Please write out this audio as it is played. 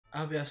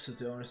I'll be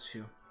absolutely honest with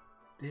you.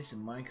 This is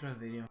a Minecraft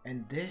video,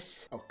 and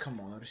this, oh come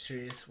on, are you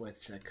serious? Wait a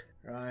sec.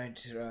 Right,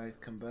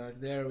 come back,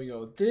 there we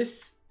go.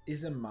 This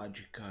is a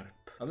Magikarp.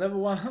 A level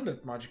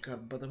 100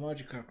 Magikarp, but a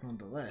Magikarp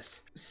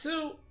nonetheless.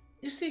 So,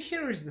 you see,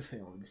 here is the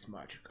thing with this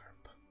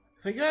Magikarp.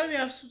 If I gotta be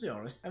absolutely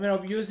honest, I mean, I'll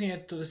be using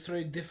it to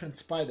destroy different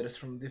spiders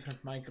from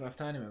different Minecraft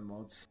anime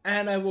modes.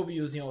 And I will be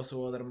using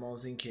also other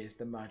mods in case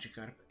the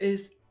Magikarp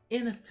is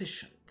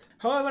inefficient.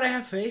 However, I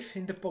have faith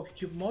in the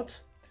Pokecube mod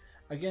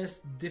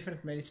against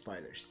many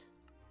spiders.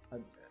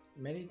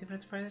 Many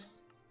different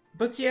spiders?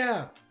 But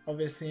yeah,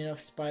 obviously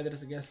enough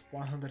spiders against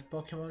 100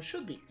 Pokemon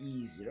should be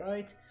easy,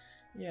 right?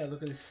 Yeah,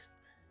 look at this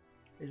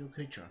little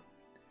creature.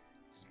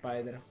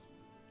 Spider.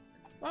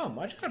 Wow,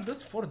 Magikarp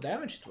does 4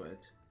 damage to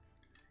it.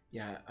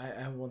 Yeah,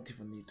 I won't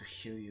even need to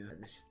heal you.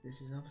 This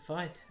is not a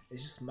fight.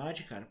 It's just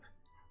Magikarp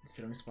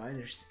destroying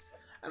spiders.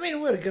 I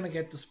mean, we're gonna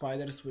get to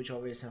spiders, which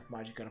obviously have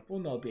Magikarp will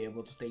not be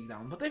able to take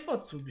down. But I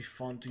thought it would be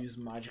fun to use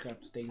Magikarp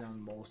to take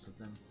down most of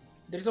them.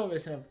 There's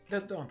always enough.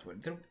 Don't worry.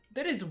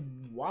 There is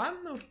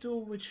 1 or 2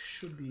 which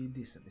should be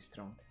decently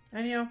strong.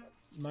 Anyhow,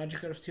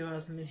 Magikarp still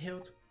hasn't been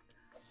healed.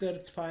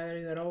 3rd spider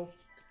in a row.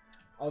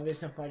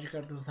 Obviously,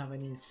 Magikarp doesn't have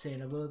any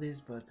insane abilities,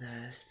 but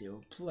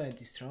still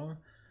plenty strong.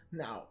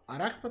 Now,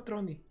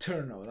 Arachmatron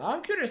Eternal. Now,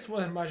 I'm curious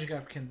whether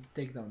Magikarp can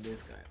take down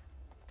this guy.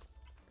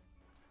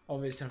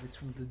 Obviously, it's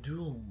from the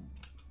Doom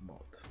mod.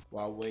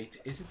 Wow,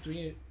 wait, is it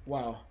doing...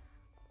 Wow.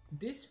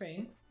 This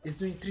thing is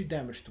doing 3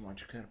 damage to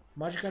Magikarp.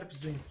 Magikarp is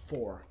doing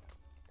 4.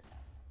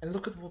 And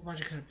look at what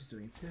Magikarp is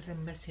doing. It's literally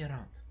messing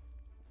around.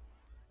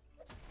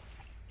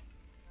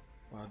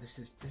 Wow, this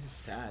is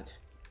sad.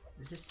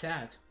 This is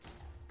sad.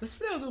 Does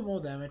Flail do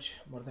more damage?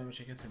 More damage,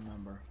 I can't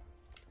remember.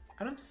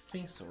 I don't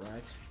think so,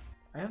 right?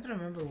 I don't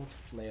remember what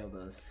Flail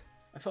does.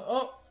 I thought,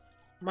 oh!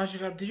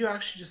 Magikarp, did you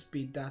actually just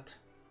beat that?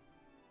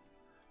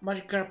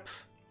 Magikarp,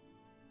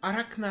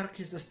 Arachnark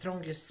is the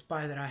strongest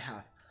spider I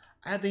have.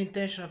 I had the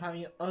intention of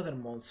having other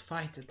mons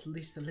fight at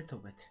least a little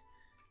bit.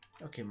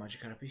 Okay,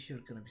 Magikarp, if you're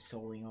gonna be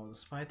soloing all the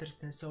spiders,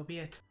 then so be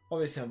it.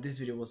 Obviously, this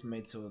video was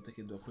made so that I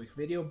can do a quick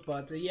video,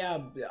 but yeah,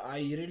 I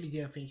really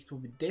didn't think it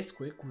would be this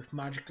quick with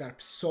Magikarp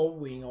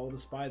soloing all the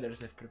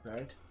spiders I've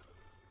prepared.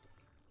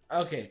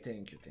 Okay,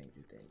 thank you.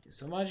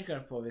 So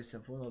Magikarp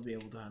obviously will not be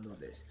able to handle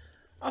this.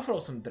 I'll throw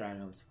some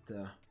dragons at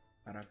the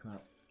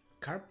Arachnark.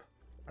 Come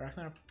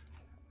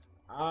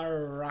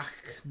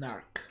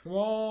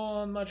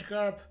on,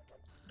 Magikarp!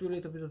 Do a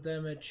little bit of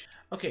damage.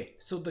 Okay,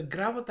 so the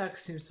grab attack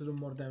seems to do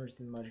more damage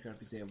than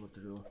Magikarp is able to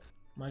do.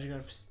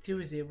 Magikarp still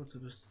is able to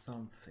do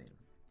something.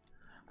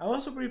 I'm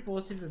also pretty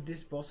positive that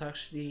this boss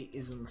actually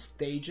is on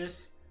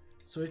stages,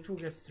 so it will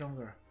get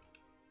stronger.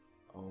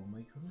 Oh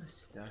my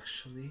goodness, it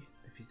actually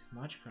defeated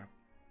Magikarp.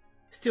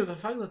 Still, the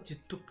fact that you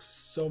took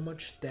so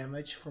much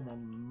damage from a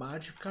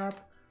Magikarp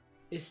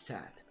is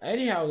sad.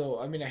 Anyhow though,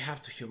 I mean, I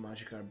have to heal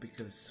Magikarp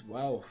because,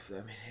 wow,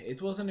 I mean,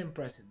 it was an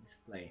impressive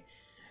display.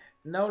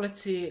 Now let's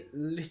see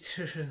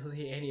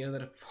literally any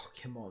other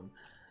Pokemon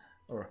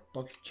or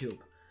Pokecube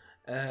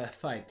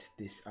fight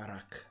this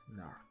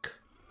Arachnark.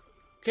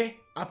 Okay,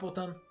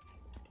 Appleton.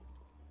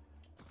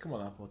 Come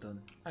on,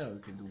 Appleton. I know you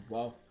can do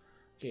wow.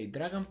 Okay,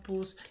 Dragon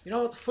Pulse. You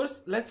know what?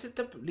 First, let's set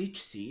up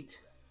Leech Seed.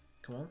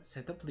 Come on,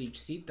 set up Leech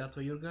Seed. That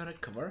way you're gonna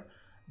recover.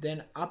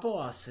 Then Apple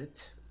Acid.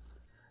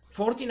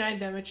 49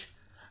 damage.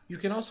 You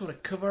can also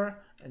recover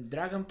and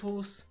Dragon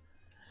Pulse.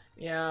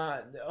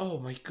 Yeah, oh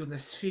my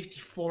goodness,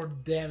 54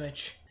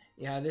 damage.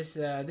 Yeah, this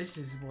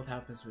is what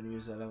happens when you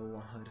use a level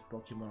 100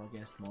 Pokemon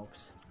against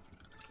mobs.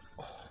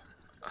 Oh.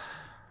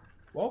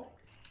 Well,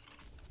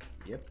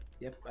 yep,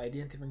 I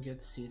didn't even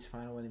get to see its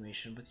final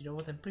animation, but you know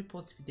what, I'm pretty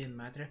positive it didn't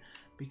matter,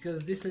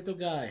 because this little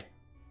guy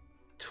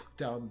took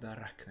down the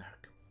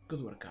Arachnark.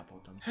 Good work,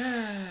 Appleton.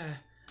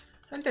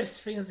 And there's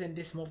things in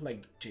this mod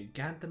like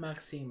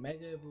Gigantamaxing,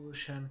 Mega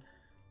Evolution.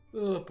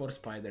 Oh, poor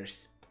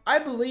spiders. I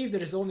believe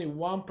there is only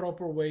one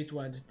proper way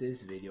to end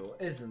this video,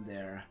 isn't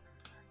there?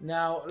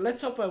 Now,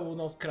 let's hope I will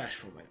not crash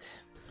from it.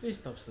 Please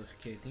stop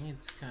suffocating,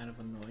 it's kind of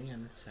annoying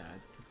and sad.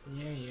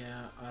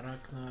 Yeah,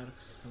 Arachnark,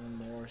 some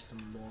more.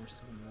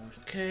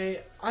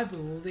 Okay, I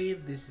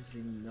believe this is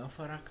enough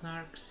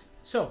Arachnarks.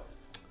 So,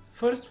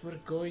 first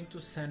we're going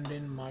to send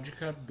in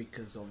Magikarp,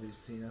 because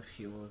obviously enough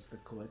he was the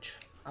clutch.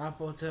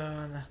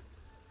 Appleton,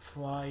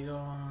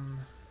 Flygon,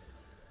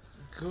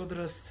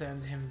 Gudra,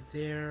 send him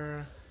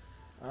there.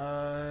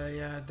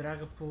 Yeah,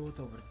 Dragapult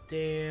over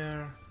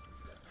there.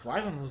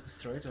 Flygon was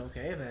destroyed,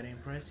 okay, very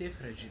impressive.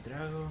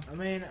 Regidrago. I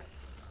mean,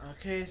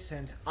 okay,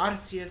 send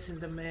Arceus in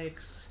the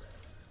mix.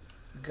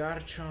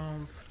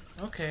 Garchomp.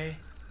 Okay,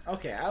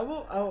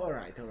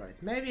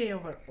 alright. Maybe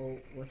over. Oh,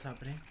 what's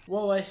happening?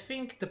 Well, I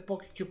think the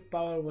Pokecube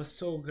power was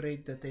so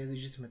great that they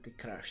legitimately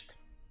crashed.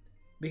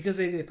 Because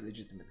they did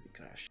legitimately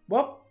crash.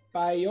 Well,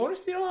 I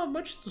honestly don't have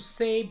much to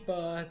say,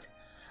 but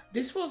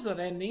this was an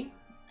ending,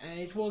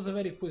 and it was a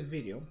very quick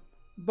video.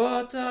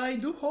 But I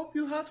do hope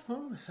you had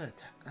fun with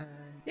it.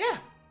 And yeah,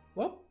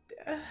 well,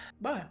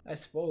 bye. I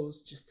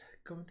suppose just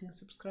commenting,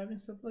 subscribing,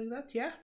 stuff like that, yeah.